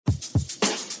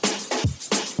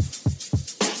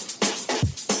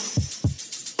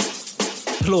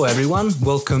Hello, everyone.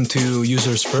 Welcome to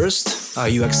Users First, a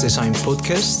UX design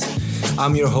podcast.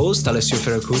 I'm your host, Alessio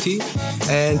Ferracuti,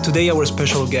 and today our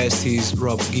special guest is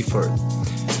Rob Gifford.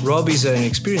 Rob is an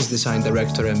experienced design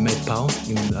director at MedPow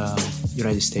in the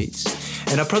United States,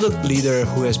 and a product leader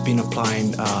who has been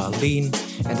applying lean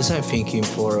and design thinking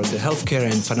for the healthcare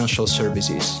and financial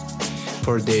services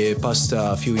for the past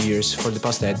few years, for the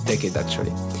past decade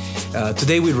actually.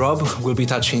 Today with Rob, we'll be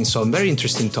touching some very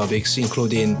interesting topics,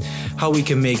 including how we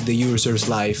can make the user's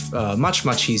life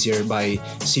much easier by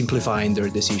simplifying their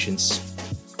decisions.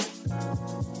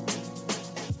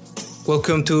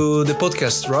 Welcome to the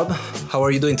podcast, Rob. How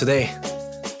are you doing today?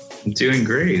 I'm doing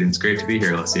great. It's great to be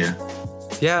here, Alessia.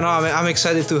 Yeah, no, I'm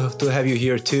excited to have you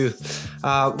here too.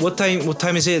 What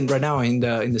time is it right now in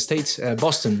the States?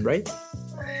 Boston, right?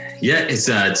 Yeah, it's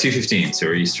 2:15, so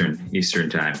we're Eastern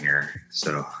time here.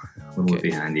 So a little bit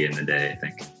behind you in the day, I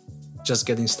think. Just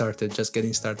getting started.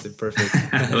 Perfect.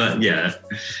 Well, yeah.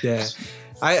 Yeah.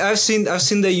 I've seen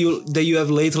that you have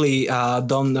lately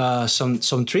done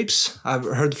some trips. I've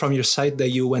heard from your site that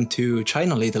you went to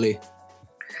China lately.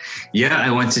 Yeah,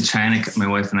 I went to China. My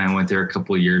wife and I went there a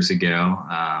couple of years ago.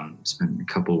 Spent a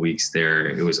couple of weeks there.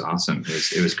 It was awesome.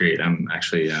 It was great. I'm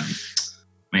actually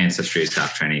my ancestry is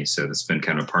half Chinese, so that's been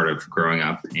kind of part of growing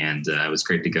up. And it was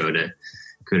great to go to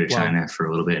China for a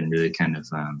little bit and really kind of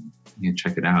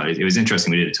check it out. It was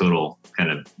interesting. We did a total kind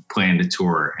of planned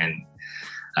tour, and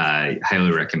I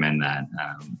highly recommend that.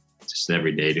 Just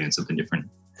every day doing something different.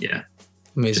 Yeah,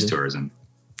 amazing. Just tourism.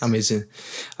 Amazing.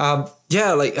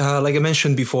 Like I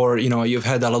mentioned before, you've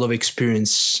had a lot of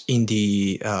experience in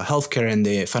the healthcare and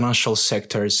the financial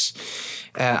sectors.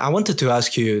 I wanted to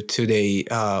ask you today,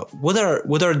 what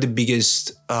are the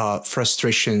biggest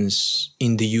frustrations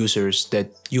in the users that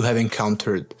you have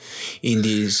encountered in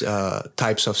these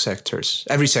types of sectors?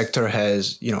 Every sector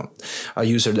has, a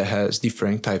user that has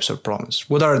different types of problems.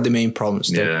 What are the main problems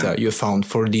that you found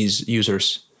for these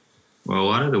users? Well, a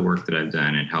lot of the work that I've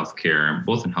done in healthcare,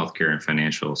 both in healthcare and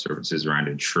financial services around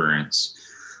insurance,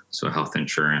 so health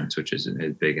insurance, which is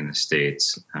big in the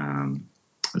States,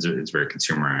 it's very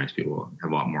consumerized. People have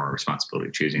a lot more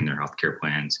responsibility choosing their healthcare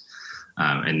plans.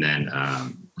 And then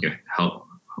health,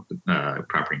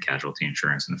 property and casualty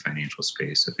insurance in the financial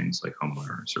space, so things like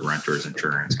homeowners or renters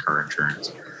insurance, car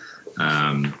insurance.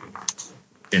 And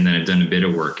then I've done a bit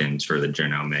of work in sort of the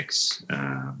genomics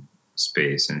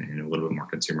space and a little bit more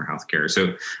consumer healthcare.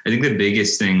 So I think the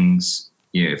biggest things,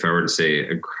 if I were to say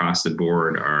across the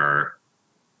board, are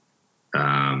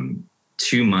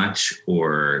too much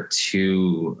or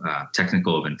too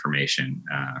technical of information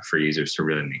for users to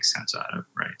really make sense out of,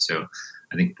 right? So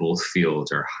I think both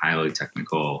fields are highly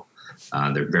technical.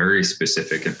 They're very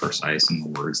specific and precise in the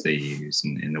words they use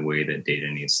and in the way that data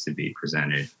needs to be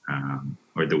presented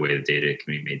or the way the data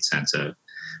can be made sense of.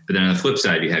 But then on the flip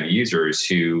side, you have users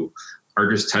who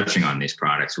are just touching on these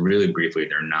products really briefly.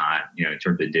 They're not, in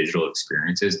terms of digital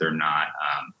experiences, they're not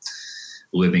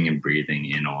living and breathing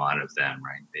in a lot of them,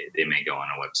 right? They may go on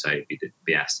a website,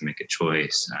 be asked to make a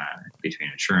choice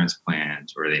between insurance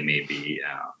plans, or they may be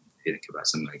think about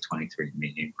something like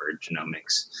 23andMe or a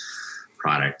genomics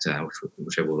product,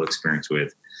 which I will experience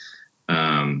with.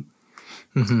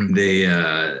 They,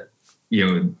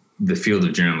 the field of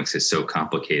genomics is so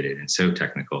complicated and so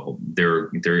technical.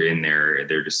 They're in there.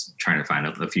 They're just trying to find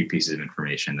a few pieces of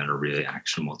information that are really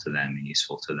actionable to them and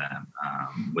useful to them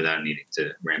without needing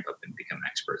to ramp up and become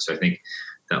experts. So I think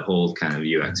that whole kind of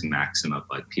UX maxim of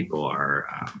like people are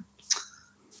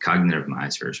cognitive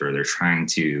misers, or they're trying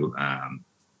to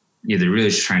they're really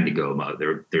just trying to go about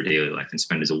their daily life and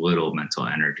spend as little mental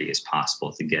energy as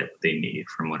possible to get what they need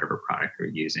from whatever product they're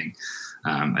using.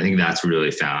 I think that's really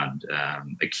found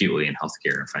acutely in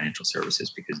healthcare and financial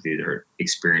services, because these are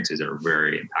experiences that are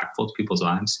very impactful to people's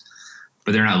lives,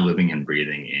 but they're not living and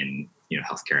breathing in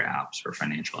healthcare apps or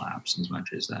financial apps as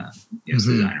much as as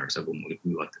designers of them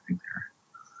we like to think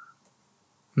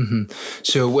they are. Mm-hmm.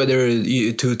 So whether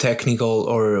too technical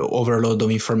or overload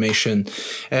of information,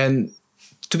 and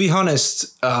to be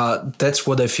honest, that's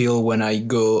what I feel when I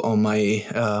go on my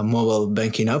mobile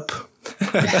banking app.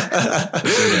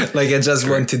 Like I just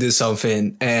want to do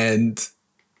something and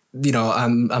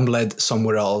I'm led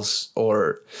somewhere else,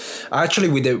 or actually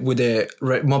with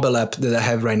the mobile app that I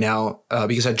have right now,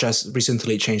 because I just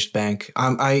recently changed bank.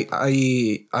 I'm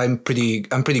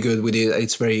pretty good with it.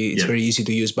 It's very easy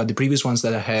to use. But the previous ones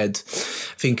that I had,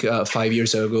 I think 5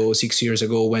 years ago, 6 years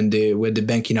ago, when the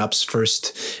banking apps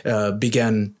first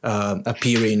began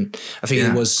appearing, I think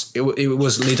it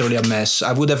was literally a mess.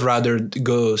 I would have rather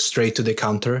go straight to the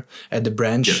counter at the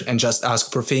branch and just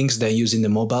ask for things than using the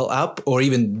mobile app or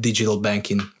even digital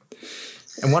banking.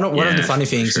 And one of the funny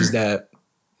things sure. is that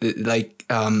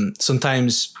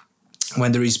sometimes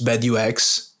when there is bad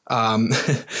UX,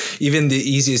 even the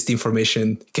easiest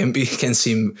information can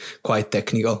seem quite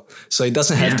technical. So it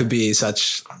doesn't have to be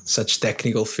such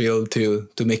technical feel to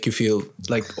make you feel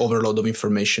like overload of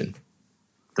information.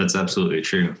 That's absolutely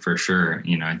true, for sure.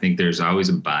 I think there's always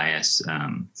a bias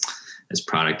as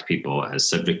product people, as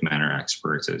subject matter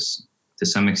experts, as to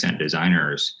some extent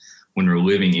designers. When we're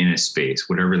living in a space,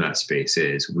 whatever that space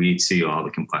is, we see all the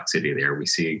complexity there. We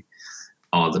see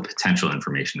all the potential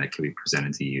information that can be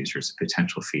presented to users, the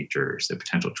potential features, the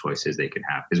potential choices they could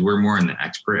have. Because we're more in the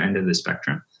expert end of the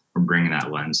spectrum. We're bringing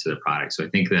that lens to the product. So I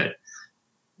think that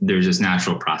there's this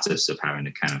natural process of having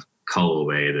to kind of cull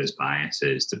away those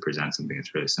biases to present something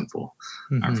that's really simple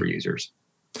for users.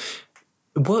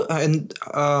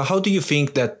 How do you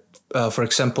think that, for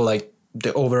example, like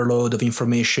the overload of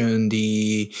information,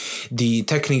 the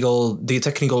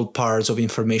technical parts of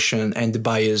information and the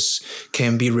bias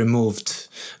can be removed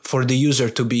for the user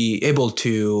to be able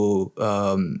to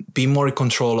be more in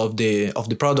control of the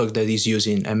product that he's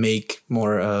using and make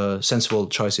more sensible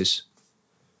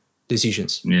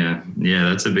decisions? Yeah,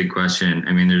 that's a big question.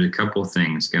 I mean, there's a couple of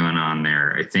things going on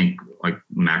there. I think like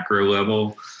macro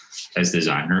level, as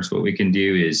designers, what we can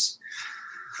do is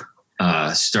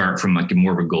start from like a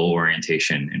more of a goal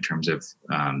orientation in terms of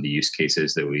the use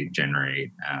cases that we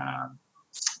generate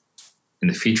and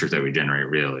the features that we generate,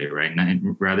 really, right?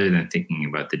 Rather than thinking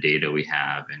about the data we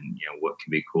have and what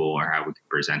can be cool or how we can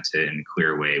present it in a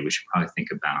clear way, we should probably think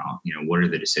about what are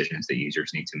the decisions that users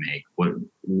need to make?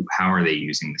 How are they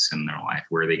using this in their life?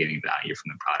 Where are they getting value from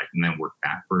the product? And then work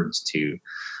backwards to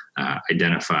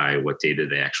identify what data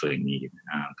they actually need,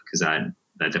 because that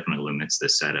definitely limits the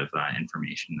set of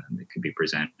information that could be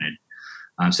presented.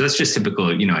 So that's just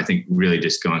typical, I think really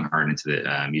just going hard into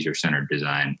the user-centered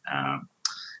design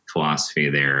philosophy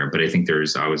there. But I think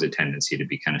there's always a tendency to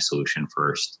be kind of solution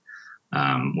first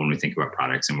when we think about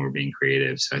products and we're being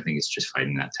creative. So I think it's just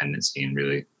fighting that tendency and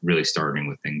really, really starting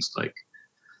with things like,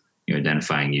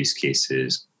 identifying use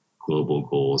cases, global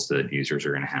goals that users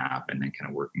are going to have, and then kind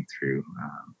of working through,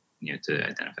 to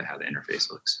identify how the interface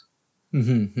looks.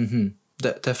 Mm-hmm, mm-hmm.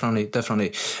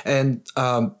 Definitely. And,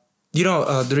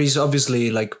 there is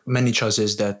obviously like many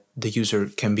choices that the user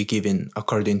can be given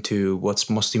according to what's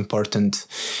most important.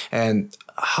 And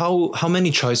how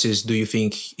many choices do you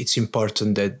think it's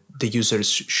important that the users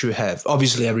should have?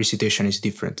 Obviously, every situation is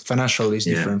different. Financial is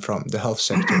different from the health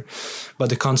sector, but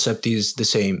the concept is the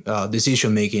same,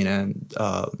 decision making and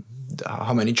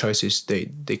how many choices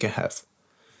they can have.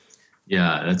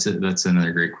 Yeah, that's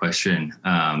another great question.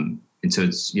 And so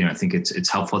it's, I think it's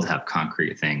helpful to have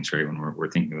concrete things, right? When we're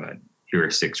thinking about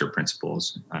heuristics or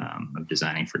principles of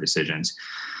designing for decisions.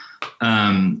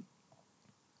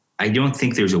 I don't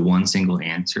think there's a one single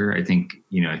answer. I think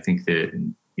that,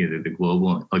 the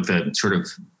global, like the sort of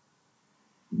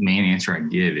main answer I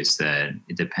give is that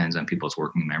it depends on people's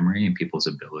working memory and people's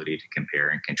ability to compare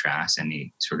and contrast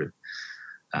any sort of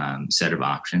set of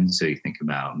options. So you think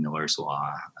about Miller's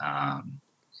Law,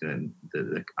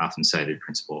 the often cited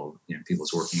principle,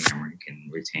 people's working memory can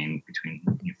retain between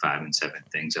 5 and 7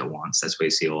 things at once. That's why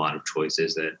you see a lot of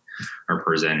choices that are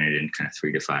presented in kind of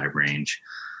 3 to 5 range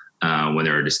when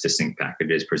there are just distinct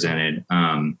packages presented.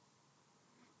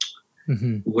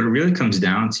 What it really comes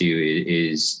down to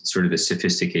is sort of the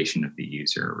sophistication of the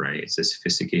user, right? It's the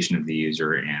sophistication of the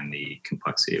user and the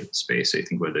complexity of the space. So you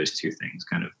think about those two things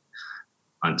kind of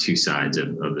on two sides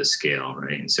of the scale,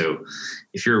 right? And so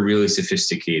if you're a really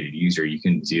sophisticated user, you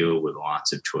can deal with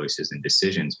lots of choices and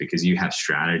decisions because you have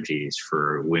strategies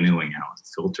for winnowing out,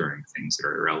 filtering things that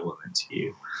are relevant to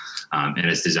you. And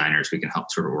as designers, we can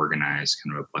help sort of organize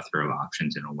kind of a plethora of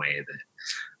options in a way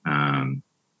that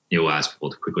it will ask people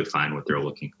to quickly find what they're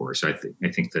looking for. So I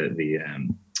think that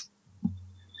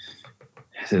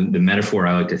the metaphor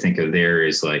I like to think of there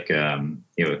is like,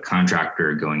 a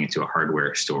contractor going into a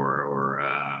hardware store, or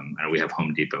I know we have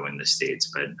Home Depot in the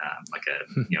States, but like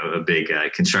a big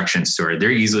construction store.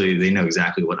 They know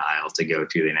exactly what aisle to go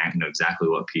to. They know exactly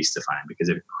what piece to find because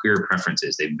they have clear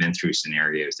preferences. They've been through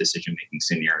decision-making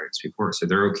scenarios before. So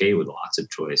they're okay with lots of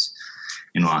choice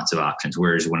and lots of options.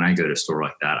 Whereas when I go to a store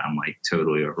like that, I'm like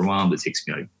totally overwhelmed. It takes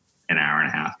me like an hour and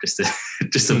a half just to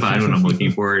find what I'm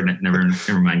looking for, and never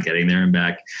mind getting there and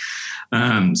back.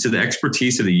 So the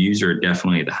expertise of the user,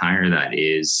 definitely the higher that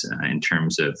is in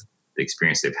terms of the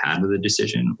experience they've had with a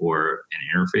decision or an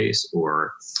interface,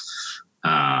 or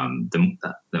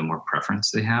the more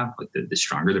preference they have, like the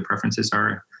stronger the preferences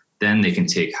are, then they can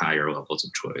take higher levels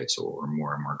of choice or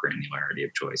more and more granularity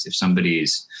of choice. If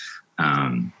somebody's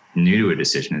new to a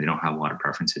decision and they don't have a lot of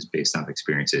preferences based off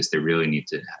experiences, we really need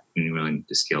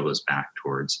to scale those back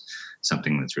towards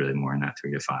something that's really more in that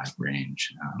 3 to 5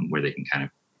 range, where they can kind of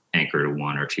anchor to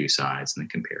one or two sides and then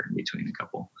compare in between a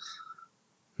couple.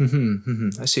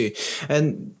 I see.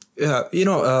 And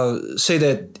say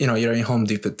that you're in Home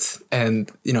Depot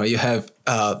and you have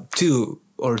 2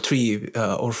 or 3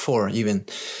 or 4 even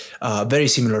very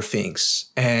similar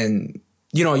things, and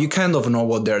you kind of know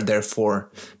what they're there for,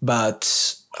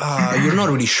 but you're not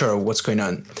really sure what's going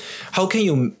on. How can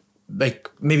you, like,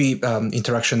 maybe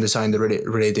interaction design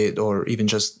related or even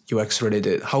just UX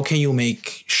related, how can you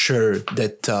make sure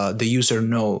that the user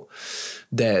know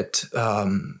that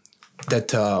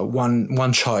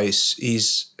one choice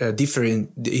is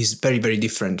different, is very, very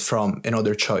different from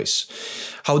another choice?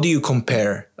 How do you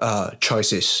compare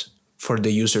choices for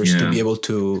the users to be able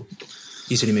to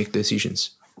easily make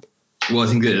decisions? Well, I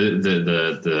think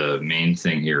the main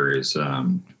thing here is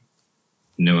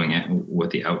knowing what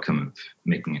the outcome of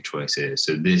making a choice is.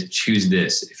 So choose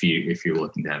this if you're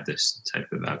looking to have this type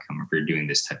of outcome, or if you're doing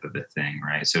this type of a thing,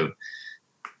 right? So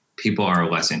people are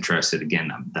less interested.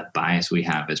 Again, that bias we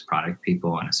have as product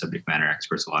people and as subject matter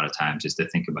experts a lot of times is to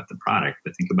think about the product,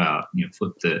 but think about,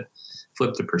 flip the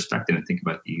perspective and think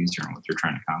about the user and what they're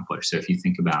trying to accomplish. So if you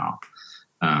think about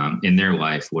in their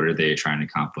life, what are they trying to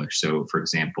accomplish? So for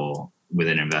example, with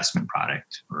an investment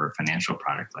product or a financial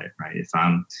product, right? If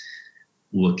I'm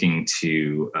looking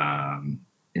to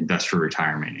invest for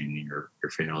retirement and you're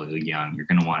fairly young, you're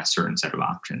going to want a certain set of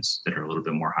options that are a little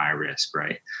bit more high risk,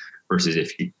 right? Versus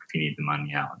if you need the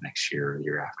money out next year or the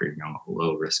year after, you're going with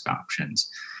low risk options.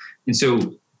 And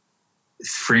so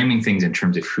framing things in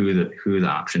terms of who the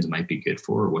options might be good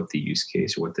for, or what the use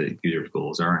case or what the user's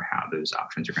goals are, and how those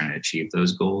options are going to achieve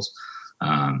those goals,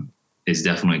 is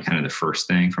definitely kind of the first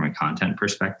thing from a content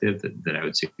perspective that I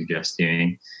would suggest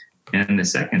doing. And the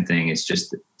second thing is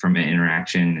just from an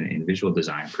interaction and visual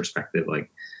design perspective,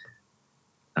 like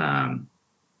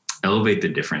elevate the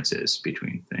differences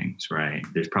between things, right?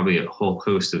 There's probably a whole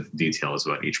host of details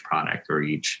about each product or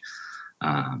each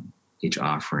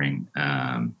offering.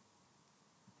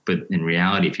 But in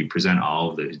reality, if you present all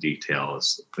of those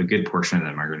details, a good portion of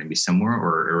them are going to be similar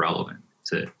or irrelevant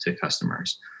to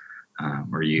customers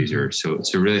or users. So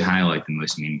really highlight the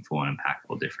most meaningful and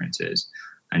impactful differences.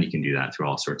 And you can do that through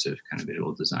all sorts of kind of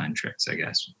visual design tricks, I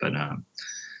guess. But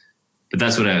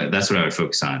that's what I would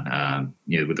focus on.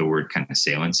 With the word kind of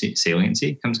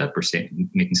saliency comes up, or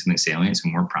making something salient, so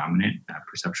more prominent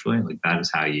perceptually. Like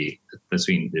that's what you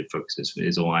need to focus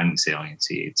is aligning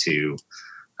saliency to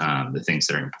the things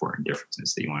that are important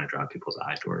differences that you want to draw people's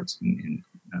eye towards and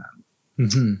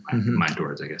mind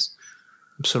towards, I guess.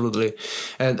 Absolutely.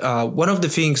 And one of the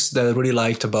things that I really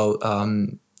liked about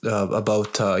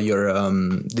your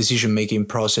decision-making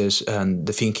process and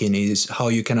the thinking is how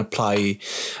you can apply,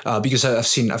 because I've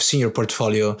seen your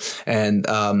portfolio, and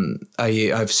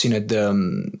I've seen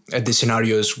the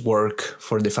scenarios work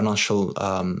for the financial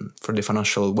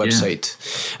website,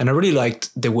 and I really liked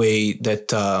the way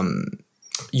that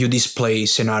you display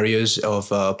scenarios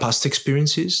of past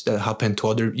experiences that happened to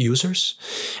other users,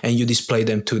 and you display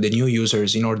them to the new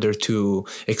users in order to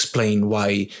explain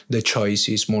why the choice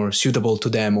is more suitable to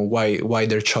them, or why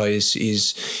their choice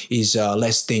is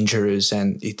less dangerous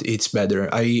and it's better.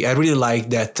 I really like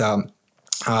that.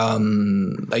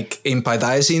 Like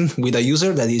empathizing with a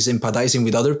user that is empathizing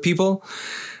with other people.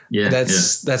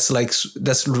 That's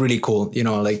really cool.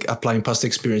 Like applying past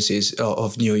experiences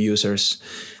of new users.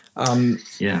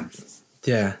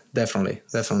 Definitely.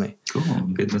 Cool.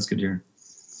 Good. That's good to hear.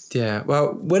 Yeah.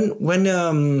 Well, when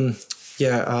the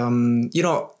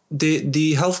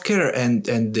healthcare and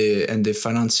the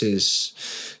finances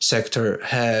sector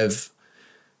have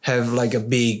like a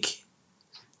big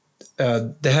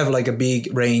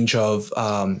range of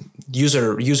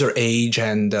user age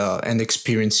and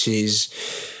experiences.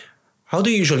 How do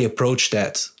you usually approach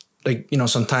that? Like,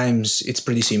 sometimes it's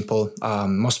pretty simple.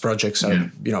 Most projects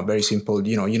are, very simple.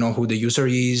 You know who the user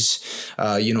is,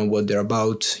 what they're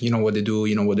about, what they do,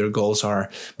 what their goals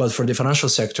are. But for the financial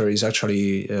sector, it's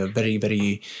actually a very,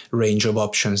 very range of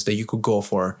options that you could go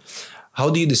for.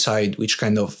 How do you decide which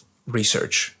kind of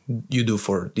research you do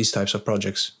for these types of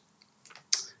projects?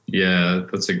 Yeah,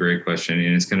 that's a great question.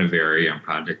 And it's going to vary on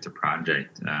project to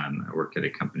project. I work at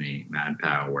a company,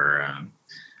 MadPow, where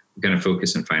we're going to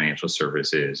focus on financial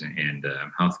services and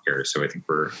healthcare. So I think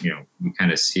we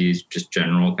kind of see just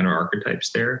general kind of archetypes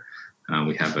there.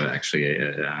 We have actually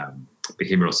a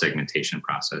behavioral segmentation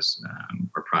process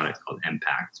or product called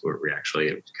Impact, where we actually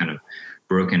have kind of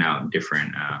broken out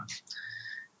different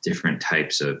different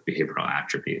types of behavioral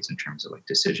attributes in terms of like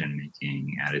decision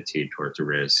making, attitude towards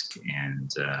risk,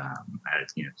 and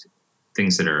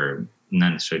things that are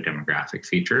not necessarily demographic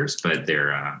features, but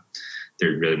they're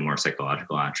really more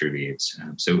psychological attributes.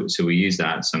 So we use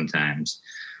that sometimes.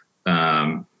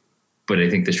 But I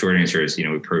think the short answer is, we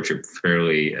approach it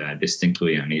fairly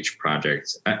distinctly on each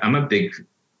project. I'm a big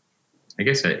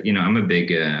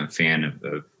fan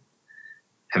of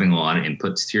having a lot of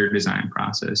inputs to your design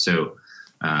process. So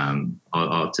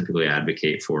I'll typically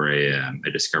advocate for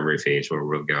a discovery phase where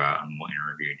we'll go out and we'll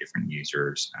interview different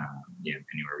users,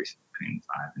 anywhere between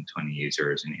 5 and 20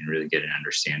 users, and really get an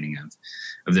understanding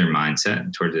of their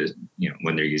mindset towards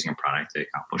when they're using a product to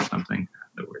accomplish something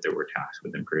that we're tasked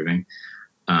with improving.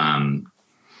 And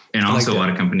also a lot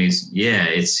of companies,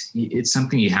 it's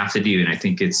something you have to do. And I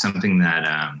think it's something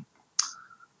that,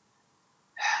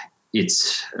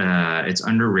 it's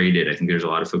underrated. I think there's a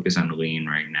lot of focus on lean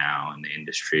right now in the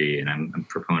industry, and I'm a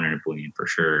proponent of lean for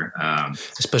sure.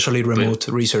 Especially remote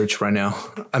research right now.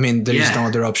 I mean, there is no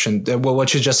other option. Well,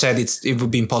 what you just said, it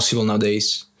would be impossible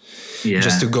nowadays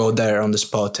just to go there on the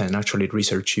spot and actually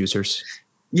research users.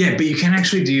 Yeah, but you can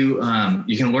actually do,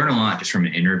 you can learn a lot just from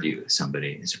an interview with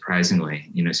somebody,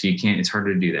 surprisingly, so it's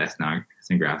harder to do the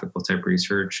ethnographical type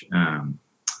research.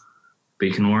 But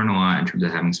you can learn a lot in terms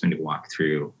of having somebody walk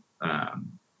through,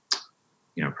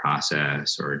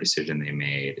 process or a decision they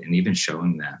made, and even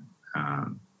showing them,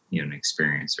 an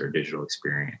experience or a digital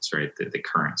experience, right? The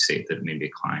current state that maybe a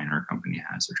client or a company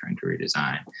has, they're trying to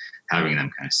redesign, having them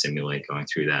kind of simulate going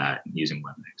through that, using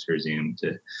Webex or Zoom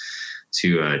to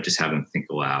just have them think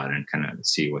aloud and kind of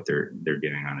see what they're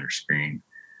doing on their screen.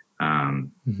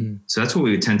 So that's what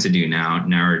we tend to do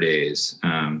nowadays.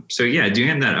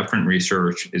 Doing that upfront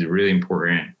research is really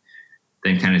important.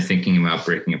 Then kind of thinking about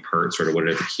breaking apart sort of what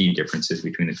are the key differences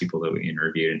between the people that we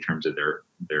interviewed in terms of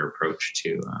their approach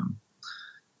to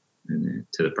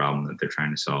the problem that they're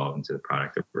trying to solve and to the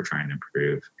product that we're trying to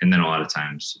improve. And then a lot of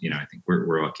times, I think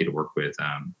we're lucky to work with,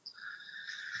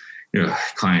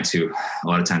 clients who a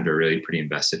lot of times are really pretty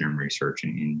invested in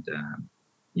researching and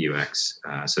UX.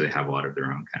 So they have a lot of their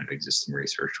own kind of existing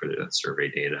research, whether that's survey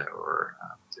data or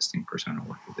existing persona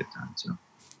work that they've done. So.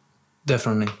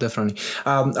 Definitely.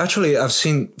 Actually, I've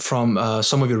seen from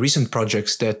some of your recent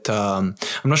projects that I'm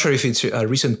not sure if it's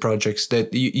recent projects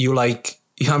that you like.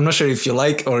 I'm not sure if you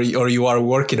like or you are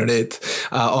working on it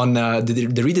on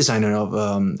the redesign of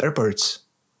airports.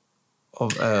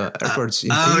 Airports.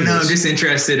 No, I'm just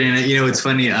interested in it. It's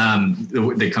funny.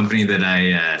 The company that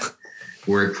I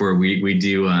work for, we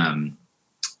do.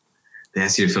 They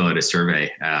ask you to fill out a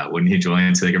survey when you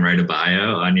join, so they can write a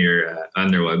bio on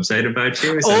their website about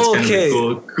you. So it's kind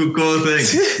of a cool thing.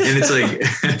 And it's like,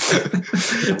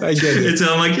 I get it.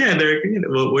 So I'm like,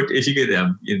 what if you could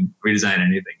redesign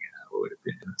anything? What would it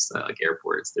be? It's like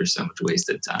airports. There's so much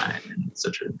wasted time and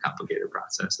such a complicated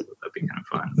process. That'd be kind of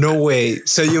fun. No way.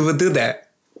 So you would do that?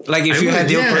 Like if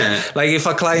if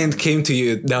a client came to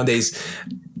you nowadays.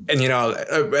 And,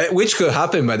 which could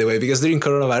happen, by the way, because during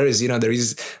coronavirus, there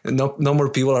is no more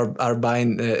people are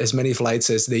buying as many flights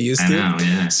as they used to. I know,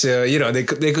 yeah. So,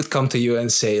 they could come to you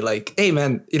and say like, hey,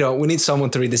 man, we need someone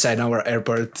to redesign our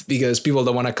airport because people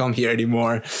don't want to come here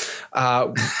anymore.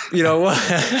 How,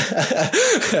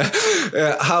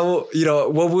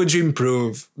 what would you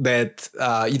improve that,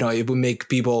 it would make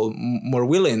people more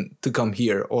willing to come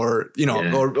here or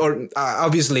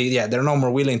obviously, they're not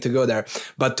more willing to go there,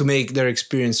 but to make their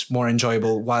experience more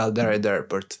enjoyable while they're at the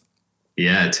airport.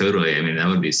 Yeah, totally. I mean, that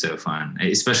would be so fun,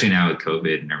 especially now with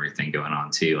COVID and everything going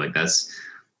on too. Like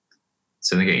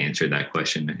so I think I answered that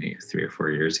question 3 or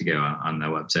 4 years ago on the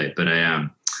website, but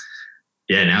now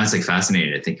it's like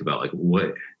fascinating to think about like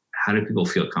how do people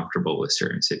feel comfortable with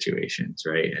certain situations,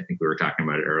 right? I think we were talking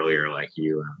about it earlier, like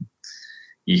you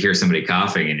hear somebody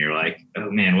coughing and you're like, oh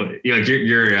man, what, like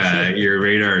your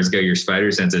radars go, your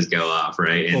spider senses go off,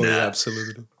 right? And,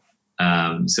 absolutely.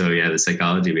 The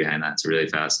psychology behind that's really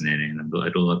fascinating.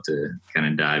 I'd love to kind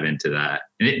of dive into that.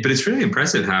 But it's really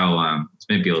impressive how it's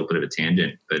maybe a little bit of a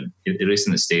tangent, but at least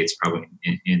in the States, probably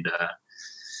in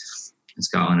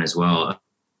Scotland as well,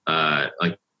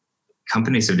 like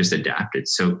companies have just adapted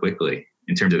so quickly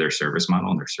in terms of their service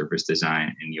model and their service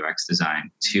design and UX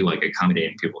design to like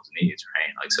accommodating people's needs,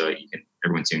 right? Like so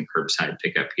everyone's doing curbside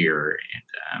pickup here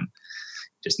and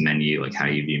just menu, like how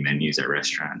you view menus at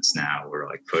restaurants now. We're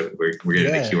like, we're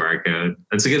getting the QR code.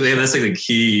 That's like the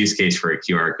key use case for a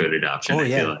QR code adoption. Oh,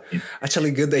 yeah. Actually,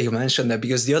 good that you mentioned that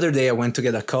because the other day I went to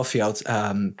get a coffee out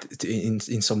in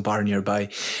some bar nearby,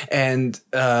 and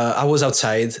I was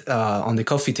outside on the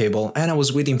coffee table, and I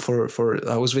was waiting for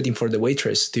the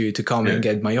waitress to come and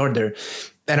get my order.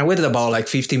 And I waited about like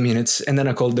 15 minutes, and then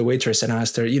I called the waitress and I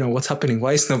asked her, what's happening?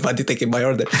 Why is nobody taking my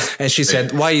order? And she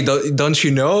said, why don't you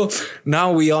know?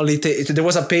 Now we only take, there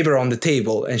was a paper on the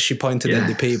table, and she pointed at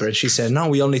the paper and she said, now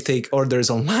we only take orders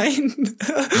online.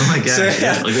 Oh my God. So,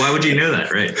 like, why would you know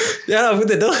that? Right. Yeah, I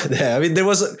wouldn't know that. I mean, there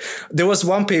was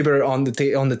one paper on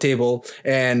the table,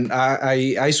 and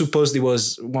I suppose there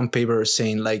was one paper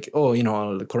saying like, oh,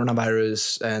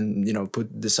 coronavirus, and, put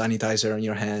the sanitizer on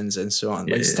your hands and so on.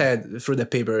 But instead, through the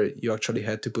paper, you actually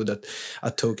had to put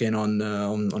a token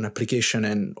on application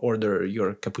and order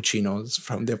your cappuccinos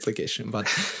from the application. But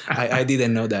I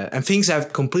didn't know that. And things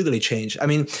have completely changed. I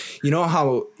mean, you know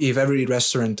how if every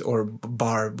restaurant or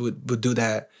bar would do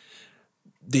that,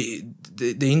 the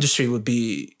industry would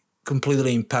be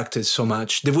completely impacted so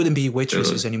much. There wouldn't be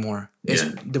waitresses anymore.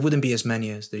 There wouldn't be as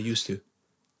many as there used to.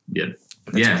 Yeah.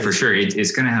 That's for sure.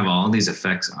 It's going to have all these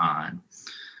effects on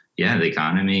the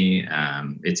economy.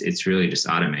 It's really just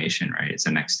automation, right? It's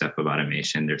the next step of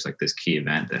automation. There's like this key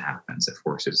event that happens that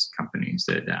forces companies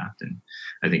to adapt. And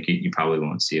I think you probably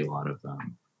won't see a lot of,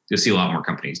 you'll see a lot more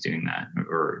companies doing that,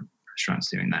 or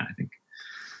restaurants doing that. I think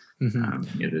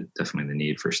definitely the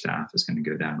need for staff is going to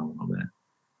go down a little bit.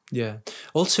 Yeah.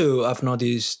 Also, I've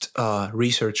noticed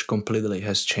research completely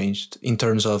has changed in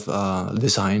terms of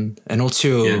design, and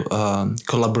also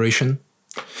collaboration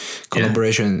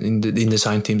in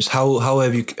design teams. How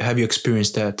have you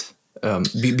experienced that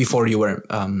before you were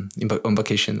on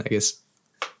vacation, I guess?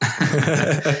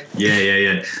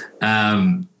 Yeah.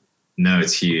 No,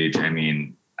 it's huge. I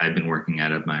mean, I've been working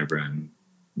out of my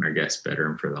guest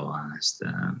bedroom for the last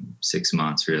 6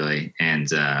 months, really, and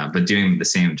but doing exactly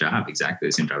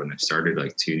the same job, and I've started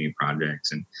like 2 new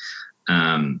projects, and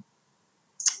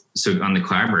so on the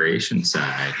collaboration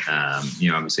side,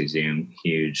 obviously Zoom,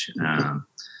 huge.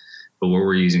 But what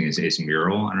we're using is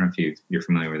Mural. I don't know if you're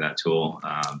familiar with that tool.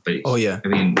 But I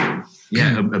mean,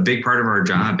 a big part of our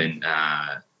job and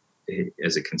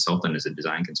as a consultant, as a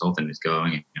design consultant, is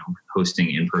going and hosting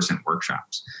in-person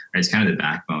workshops. Right? It's kind of the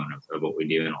backbone of what we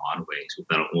do in a lot of ways.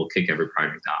 We'll kick every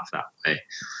project off that way.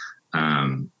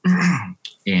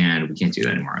 And we can't do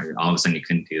that anymore. All of a sudden you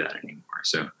couldn't do that anymore.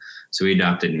 So we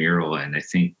adopted Mural, and I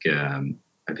think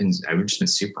I've just been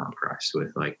super impressed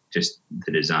with like just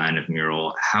the design of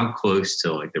Mural, how close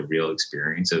to like the real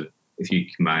experience of, if you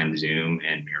combine Zoom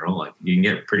and Mural, like you can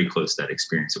get pretty close to that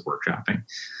experience of workshopping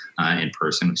in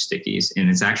person with stickies. And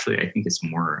it's actually, I think it's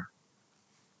more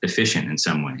efficient in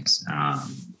some ways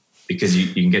because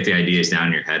you can get the ideas down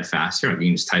in your head faster. Like you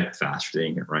can just type it faster than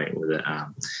you can write with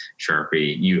a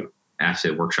Sharpie. After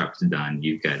the workshop is done,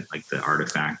 you get like the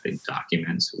artifact that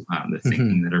documents the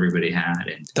thinking that everybody had,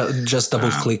 and just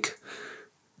double click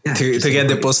to get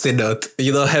the Post-it note.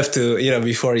 You don't have to,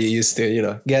 before you used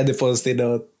to, get the Post-it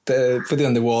note, put it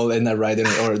on the wall and not write it,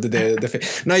 or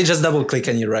no, you just double click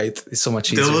and you write. It's so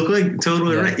much easier. Double click,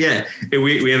 totally right. Yeah,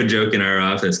 we have a joke in our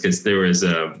office because there was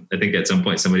I think at some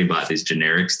point somebody bought these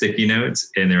generic sticky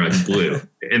notes, and they're like blue,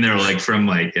 and they're like from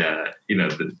like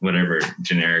whatever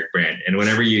generic brand, and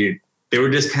they were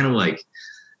just kind of like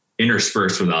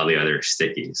interspersed with all the other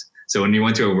stickies. So when you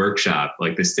went to a workshop,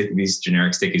 like these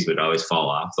generic stickies would always fall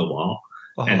off the wall.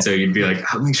 And so you'd be like,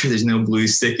 I'll make sure there's no blue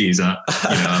stickies on,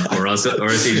 or else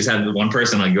you just have one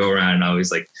person like go around and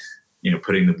always like,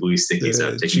 putting the blue stickies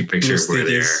up, taking a picture of where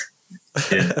they are.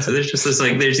 Yeah. So there's just this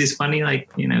there's these funny,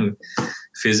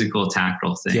 physical,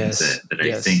 tactile things that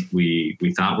I think we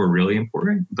thought were really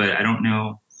important, but I don't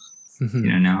know,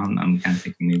 now I'm kind of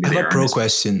thinking maybe I have a pro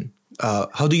question.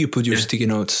 How do you put your sticky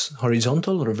notes?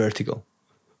 Horizontal or vertical?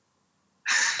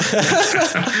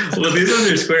 Well, these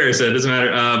ones are square, so it doesn't matter.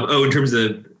 In terms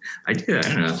of, I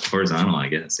don't know, horizontal, I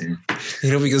guess.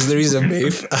 Yeah. Because there is a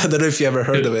myth. I don't know if you ever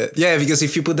heard of it. Yeah, because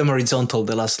if you put them horizontal,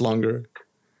 they last longer.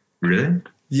 Really?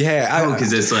 Yeah.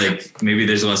 Because it's like maybe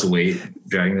there's less weight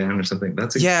dragging down or something. I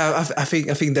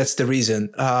think that's the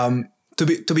reason. To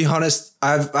be honest,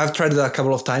 I've tried it a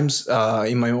couple of times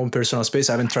in my own personal space.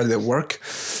 I haven't tried it at work,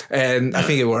 and I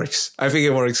think it works.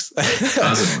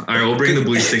 Awesome. All right, we'll bring the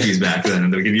blue stickies back then,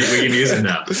 and we can use them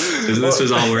now. This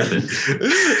was all worth it.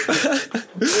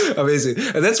 Amazing,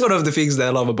 and that's one of the things that I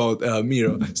love about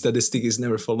Miro is that the stickies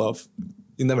never fall off.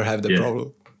 You never have that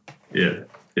problem. Yeah.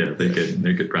 Yeah,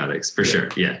 they're good products for sure.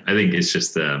 Yeah, I think it's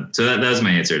just so that was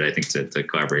my answer. I think to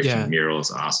collaboration. Yeah. Mural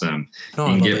is awesome. You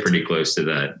can get pretty close to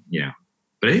that,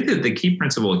 But I think that the key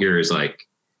principle here is like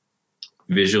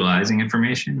visualizing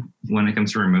information when it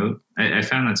comes to remote. I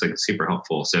found that's like super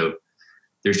helpful. So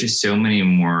there's just so many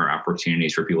more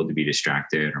opportunities for people to be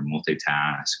distracted or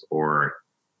multitask or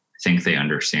think they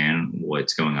understand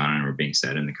what's going on or being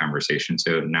said in the conversation.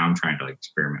 So now I'm trying to like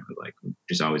experiment with like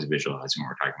just always visualizing what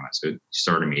we're talking about. So you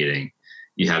start a meeting,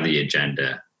 you have the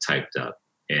agenda typed up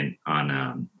on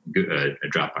a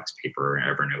Dropbox paper or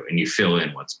Evernote, and you fill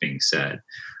in what's being said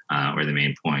or the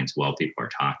main points while people are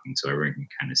talking, so everyone can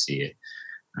kind of see it.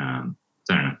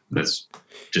 So I don't know. That's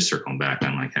just circling back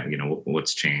on like how,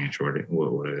 what's changed or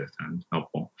what I found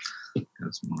helpful.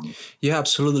 Yeah,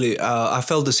 absolutely. I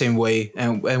felt the same way,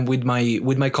 and with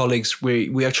my colleagues,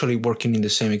 we actually working in the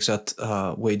same exact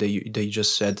way that you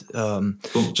just said.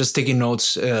 Cool. Just taking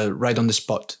notes right on the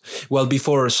spot. Well,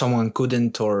 before someone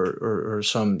couldn't, or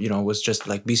some was just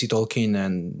like busy talking,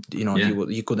 and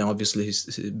you couldn't obviously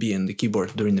be in the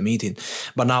keyboard during the meeting.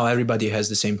 But now everybody has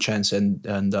the same chance, and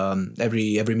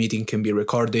every meeting can be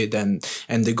recorded, and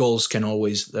the goals can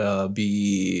always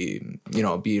be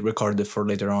recorded for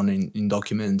later on in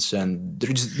documents, and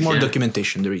there is more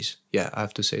documentation. There is, I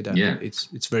have to say that.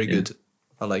 It's very good.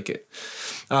 I like it.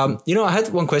 I had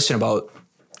one question about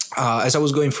as I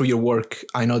was going through your work,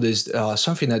 I noticed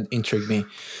something that intrigued me.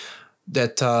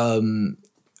 That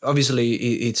obviously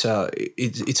it's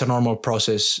a normal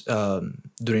process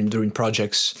during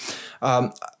projects.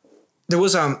 There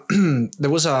was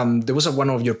one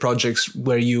of your projects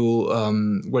where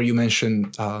you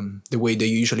mentioned the way that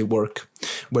you usually work,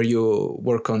 where you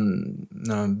work on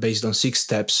based on 6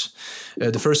 steps.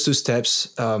 The first 2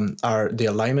 steps are the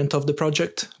alignment of the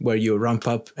project, where you ramp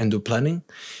up and do planning,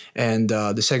 and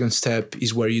the second step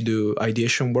is where you do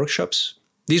ideation workshops.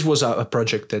 This was a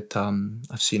project that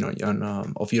I've seen on your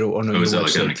was it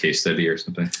like on a case study or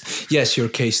something? Yes, your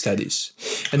case studies.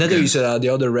 And then there is the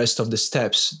other rest of the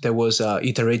steps. There was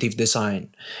iterative design,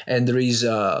 and there is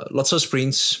lots of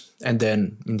sprints, and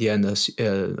then in the end,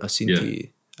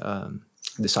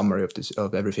 the summary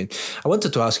of everything. I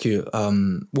wanted to ask you,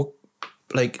 what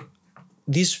like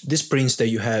these sprints that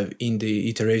you have in the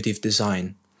iterative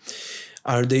design,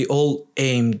 are they all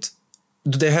aimed?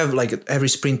 Do they have like every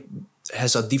sprint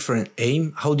has a different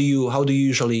aim? How do you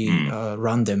usually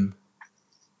run them?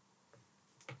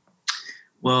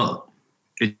 Well,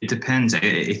 it depends. I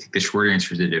think the short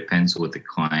answer is it depends what the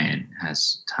client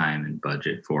has time and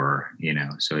budget for,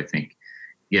 So I think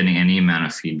getting any amount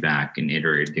of feedback and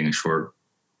doing a short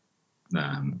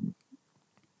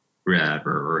rev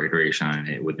or iteration on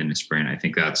it within a sprint, I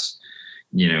think that's,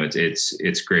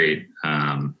 it's great.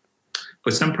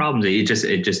 But some problems, it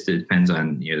just depends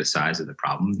on the size of the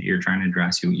problem that you're trying to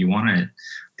address. You want to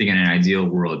think in an ideal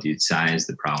world, you'd size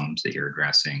the problems that you're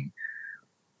addressing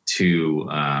to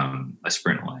a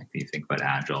sprint length. You think about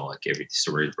agile, like every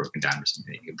story is broken down to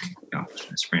something that can be accomplished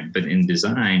in a sprint. But in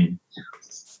design,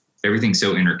 everything's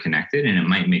so interconnected, and it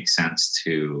might make sense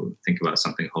to think about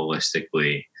something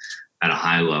holistically at a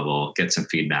high level, get some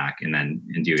feedback, and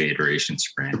do an iteration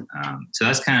sprint. So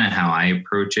that's kind of how I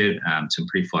approach it. So I'm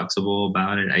pretty flexible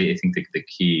about it. I think the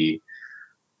key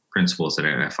principles that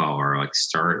I follow are like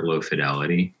start low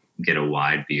fidelity, get a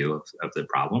wide view of the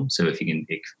problem. So if you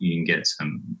can get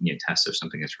some tests of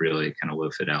something that's really kind of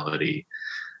low fidelity,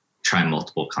 try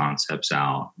multiple concepts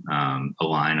out,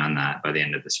 align on that by the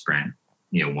end of the sprint.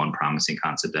 One promising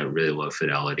concept at really low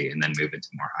fidelity, and then move into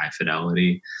more high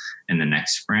fidelity in the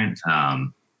next sprint.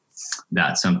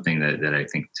 That's something that I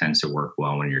think tends to work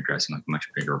well when you're addressing like a much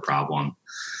bigger problem.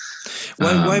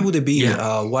 Why would it be?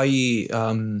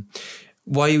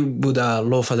 Why would a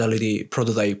low fidelity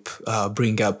prototype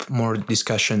bring up more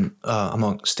discussion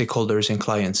among stakeholders and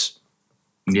clients?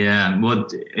 Yeah, well,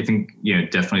 I think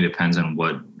it definitely depends on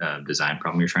what design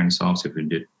problem you're trying to solve. So if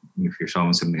you're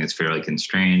solving something that's fairly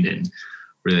constrained and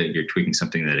really you're tweaking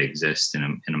something that exists in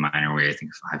a minor way, I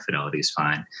think high fidelity is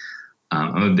fine.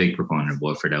 I'm a big proponent of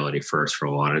low fidelity first for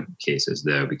a lot of cases,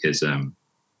 though, because it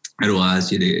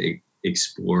allows you to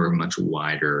explore much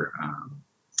wider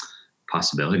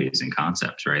possibilities and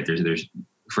concepts, right? There's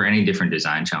for any different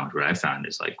design challenge, what I found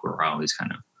is like we're always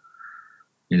kind of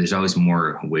there's always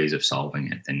more ways of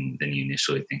solving it than you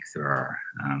initially think there are.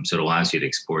 So it allows you to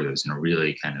explore those in a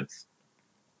really kind of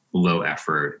low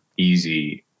effort,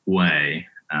 easy way.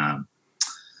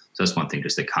 So that's one thing,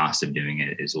 just the cost of doing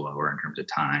it is lower in terms of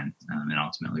time and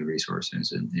ultimately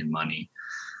resources and money.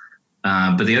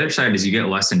 But the other side is you get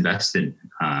less invested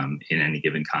in any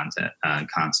given concept,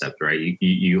 right?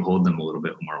 You hold them a little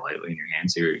bit more lightly in your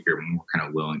hands. So you're more kind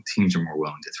of teams are more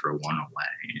willing to throw one away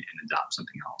and adopt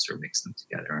something else or mix them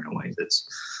together in a way that's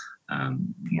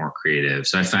more creative.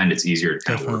 So I find it's easier to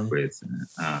kind of work with.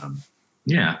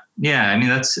 Yeah. I mean,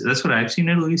 that's what I've seen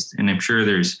at least. And I'm sure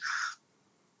there's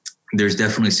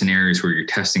definitely scenarios where you're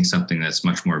testing something that's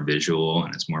much more visual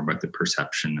and it's more about the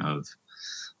perception of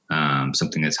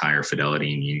something that's higher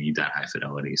fidelity, and you need that high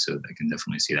fidelity. So I can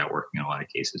definitely see that working in a lot of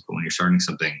cases. But when you're starting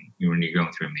something, when you're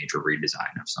going through a major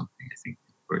redesign of something, I think,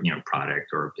 or, product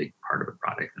or a big part of a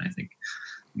product, and I think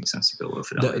it makes sense to go low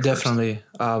fidelity. Definitely.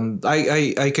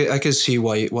 I can see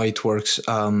why it works.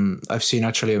 I've seen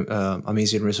actually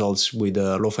amazing results with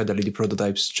low fidelity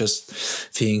prototypes, just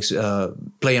things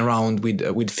playing around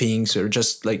with things, or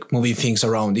just like moving things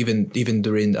around, even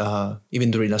during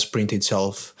a sprint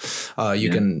itself. You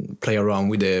can play around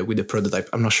with the prototype.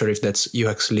 I'm not sure if that's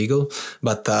UX legal,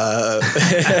 but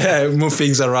move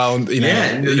things around in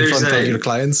front of your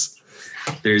clients.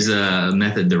 There's a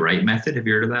method, the RITE method. Have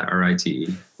you heard of that? RITE.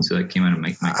 So that came out of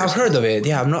Microsoft. I've heard of it.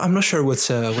 Yeah, I'm not sure what's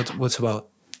about.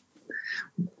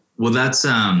 Well, that's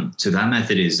so that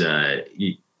method is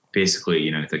basically,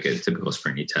 it's like a typical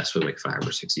sprint. You test with like 5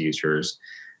 or 6 users.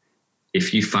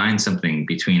 If you find something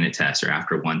between a test or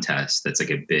after one test that's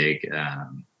like a big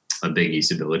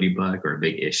usability bug or a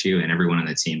big issue, and everyone on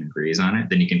the team agrees on it,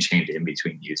 then you can change it in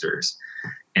between users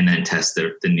and then test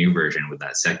the new version with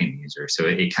that second user. So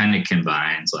it kind of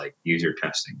combines like user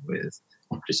testing with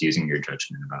just using your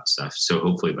judgment about stuff. So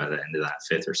hopefully by the end of that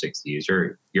 5th or 6th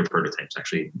user, your prototype's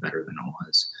actually better than it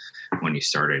was when you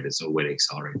started. It's a way to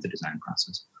accelerate the design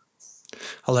process.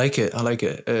 I like it.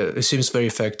 It seems very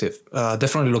effective.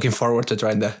 Definitely looking forward to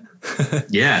trying that.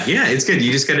 Yeah, it's good. You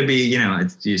just got to be, you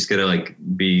just got to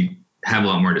have a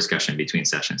lot more discussion between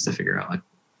sessions to figure out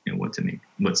what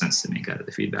sense to make out of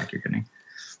the feedback you're getting.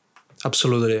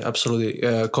 Absolutely.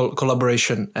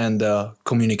 Collaboration and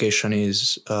communication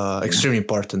is extremely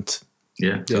important.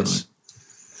 Yeah. Totally. Yes.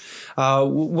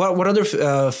 What other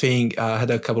thing? I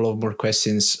had a couple of more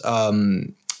questions.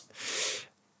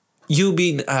 You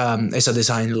being as a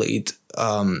design lead,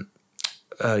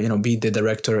 be the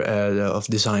director of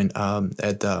design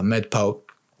at MedPow,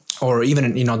 or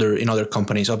even in other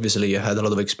companies. Obviously, you had a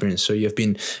lot of experience, so you've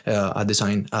been a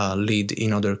design lead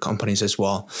in other companies as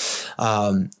well.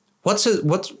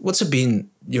 What's been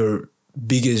your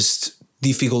biggest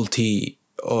difficulty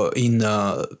in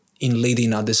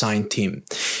leading a design team?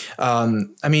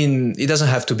 It doesn't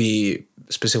have to be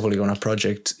specifically on a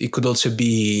project. It could also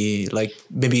be like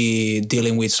maybe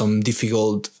dealing with some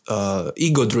difficult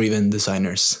ego-driven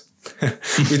designers,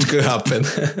 which could happen.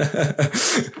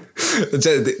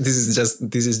 This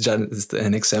is just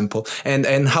an example.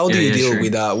 And how do you deal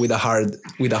with a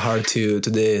hard to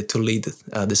lead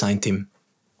a design team?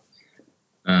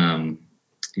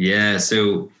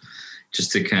 So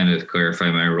just to kind of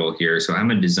clarify my role here. So I'm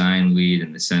a design lead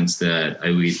in the sense that I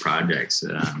lead projects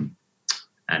at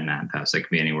MadPow. So it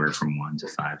could be anywhere from 1 to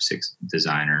 5, 6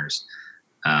 designers,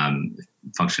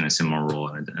 function a similar role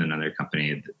in another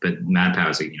company. But MadPow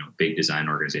is a big design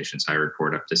organization. So I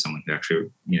report up to someone who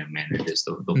actually manages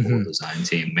the whole design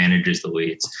team, manages the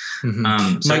leads.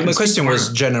 Mm-hmm. So my question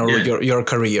was general, your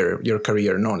career,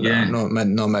 not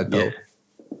MadPow.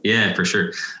 Yeah, for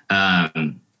sure.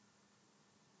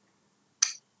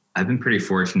 I've been pretty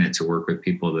fortunate to work with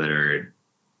people that are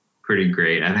pretty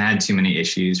great. I've had too many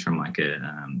issues from like a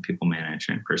people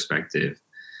management perspective.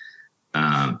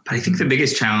 But I think the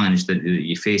biggest challenge that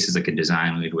you face as like a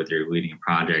design lead, whether you're leading a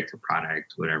project,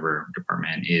 product, whatever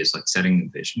department, is like setting the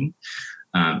vision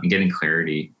and getting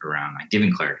clarity around,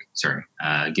 giving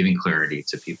clarity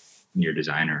to people, your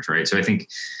designers, right? So I think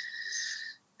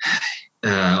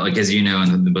as you know,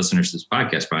 and the listeners to this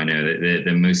podcast probably know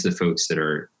that most of the folks that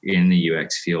are in the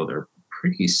UX field are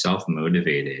pretty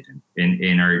self-motivated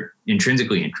and are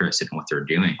intrinsically interested in what they're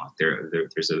doing. Like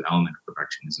there's an element of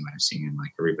perfectionism I've seen in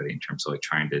like everybody in terms of like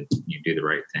trying to do the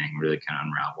right thing, really kind of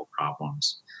unravel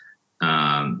problems.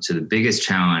 So the biggest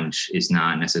challenge is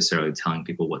not necessarily telling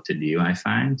people what to do, I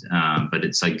find, but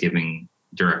it's like giving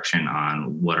direction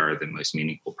on what are the most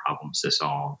meaningful problems to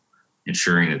solve,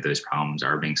 ensuring that those problems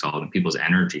are being solved and people's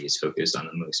energy is focused on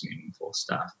the most meaningful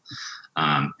stuff.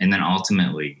 And then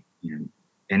ultimately,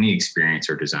 any experience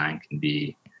or design can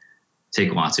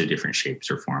take lots of different shapes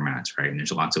or formats, right? And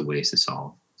there's lots of ways to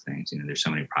solve things. There's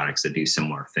so many products that do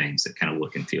similar things that kind of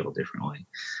look and feel differently.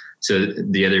 So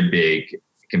the other big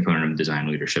component of design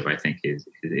leadership, I think,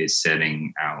 is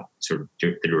setting out sort of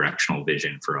the directional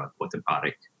vision for what the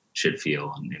product should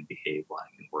feel and behave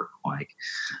like and work like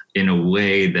in a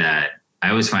way that I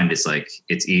always find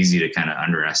it's easy to kind of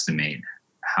underestimate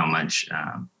how much,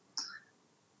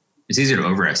 it's easier to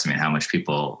overestimate how much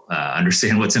people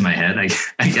understand what's in my head, I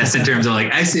guess, in terms of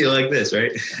like, I see it like this,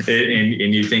 right?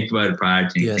 And you think about a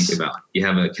product and you think about, you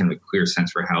have a kind of a clear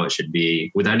sense for how it should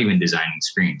be without even designing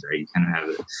screens, right? You kind of have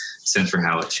a sense for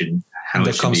how it should,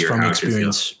 that comes from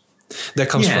experience. That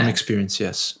comes from experience,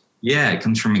 yes. Yeah, it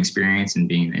comes from experience and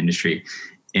being in the industry.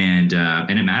 And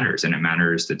it matters, and it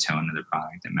matters the tone of the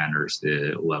product. It matters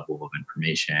the level of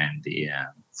information. The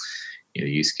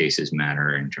use cases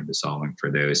matter in terms of solving for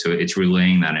those. So it's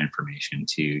relaying that information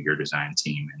to your design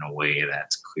team in a way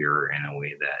that's clear, in a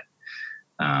way that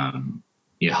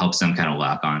helps them kind of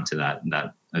lock onto that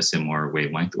a similar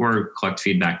wavelength, or collect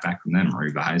feedback back from them, or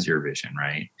revise your vision,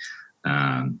 right?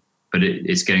 But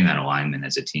it's getting that alignment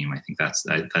as a team. I think that's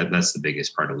the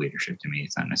biggest part of leadership to me.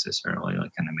 It's not necessarily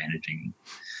like kind of managing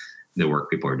the work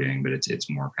people are doing, but it's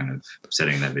more kind of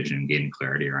setting that vision and gaining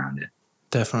clarity around it.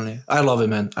 Definitely. I love it,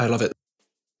 man. I love it.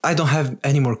 I don't have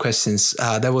any more questions.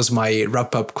 That was my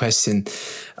wrap-up question.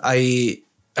 I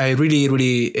really,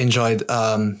 really enjoyed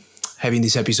having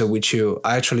this episode with you.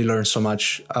 I actually learned so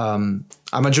much.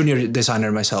 I'm a junior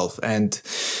designer myself, and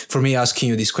for me, asking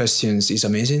you these questions is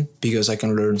amazing because I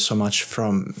can learn so much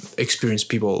from experienced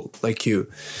people like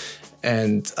you.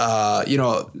 And,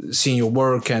 seeing your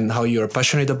work and how you're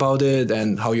passionate about it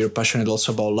and how you're passionate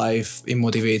also about life, it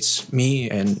motivates me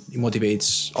and it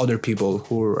motivates other people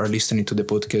who are listening to the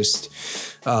podcast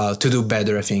to do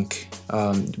better, I think.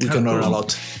 We can learn a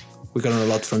lot. We can learn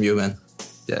a lot from you, man.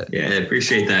 Yeah, I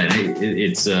appreciate that.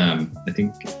 It's I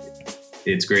think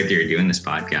it's great that you're doing this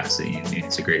podcast.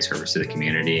 It's a great service to the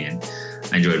community, and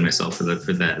I enjoyed myself for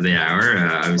the hour,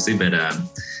 obviously. But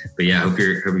yeah, I hope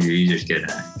your users get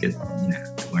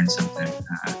learn something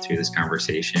through this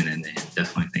conversation, and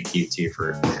definitely thank you too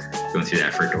for going through the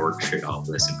effort to orchestrate all of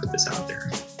this and put this out there.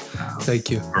 Thank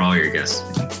you for all your guests.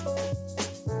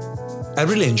 I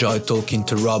really enjoyed talking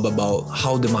to Rob about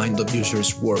how the mind of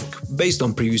users work based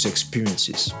on previous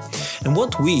experiences and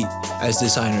what we as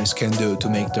designers can do to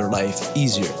make their life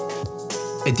easier.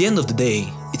 At the end of the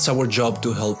day, it's our job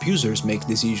to help users make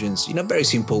decisions in a very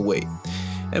simple way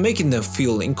and making them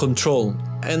feel in control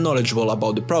and knowledgeable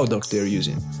about the product they're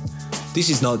using. This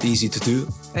is not easy to do,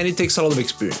 and it takes a lot of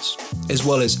experience, as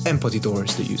well as empathy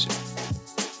towards the user.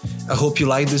 I hope you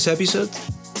liked this episode.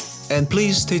 And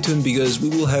please stay tuned because we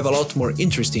will have a lot more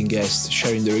interesting guests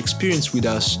sharing their experience with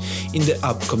us in the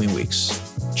upcoming weeks.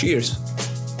 Cheers!